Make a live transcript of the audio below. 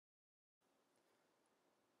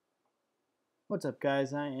What's up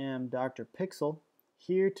guys, I am Dr. Pixel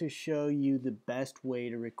here to show you the best way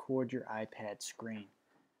to record your iPad screen.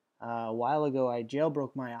 A while ago I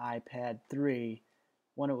jailbroke my iPad 3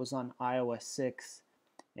 when it was on iOS 6,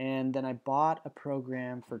 and then I bought a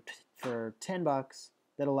program for 10 bucks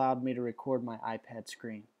that allowed me to record my iPad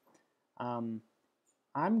screen. I'm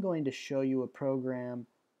going to show you a program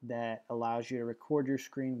that allows you to record your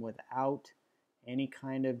screen without any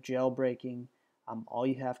kind of jailbreaking. All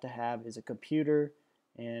you have to have is a computer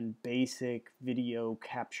and basic video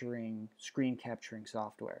capturing, screen capturing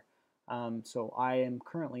software. So I am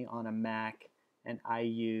currently on a Mac, and I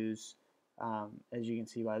use, as you can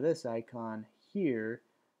see by this icon here,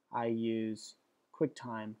 I use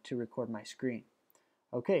QuickTime to record my screen.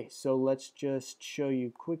 Okay, so let's just show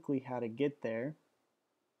you quickly how to get there.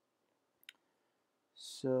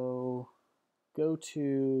 So go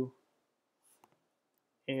to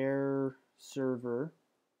AirServer.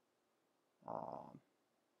 I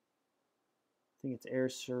think it's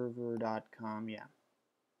airserver.com, yeah.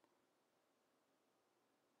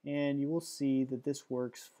 And you will see that this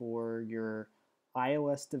works for your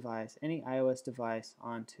iOS device, any iOS device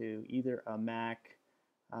onto either a Mac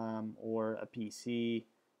or a PC,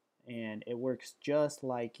 and it works just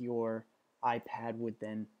like your iPad would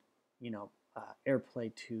then,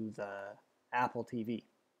 AirPlay to the Apple TV.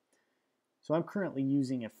 So I'm currently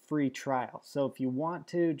using a free trial. So if you want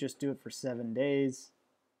to, just do it for 7 days.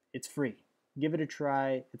 It's free. Give it a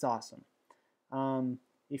try. It's awesome.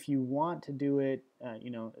 If you want to do it,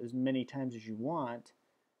 as many times as you want,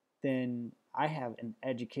 then I have an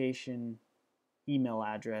education email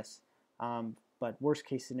address. But worst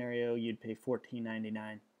case scenario, you'd pay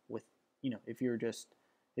 $14.99 with, if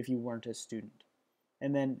you weren't a student.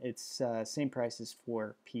 And then it's same price as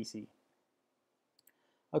for PC.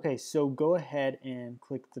 Okay, so go ahead and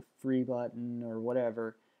click the free button or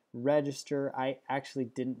whatever. Register. I actually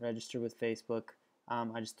didn't register with Facebook.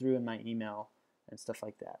 I just threw in my email and stuff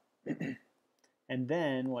like that. And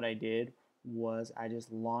then what I did was I just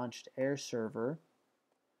launched AirServer.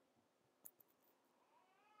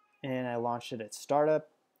 And I launched it at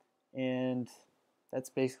startup. And that's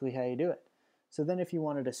basically how you do it. So then if you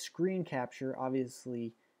wanted a screen capture,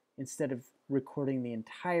 obviously, instead of recording the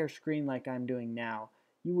entire screen like I'm doing now,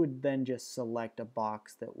 you would then just select a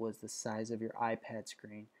box that was the size of your iPad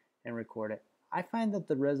screen and record it. I find that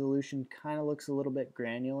the resolution kind of looks a little bit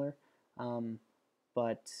granular,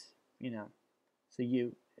 but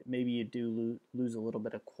so maybe you do lose a little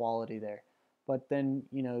bit of quality there. But then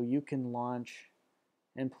you can launch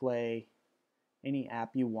and play any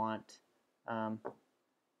app you want, and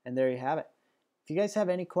there you have it. If you guys have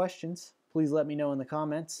any questions, please let me know in the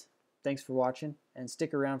comments. Thanks for watching, and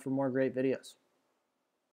stick around for more great videos.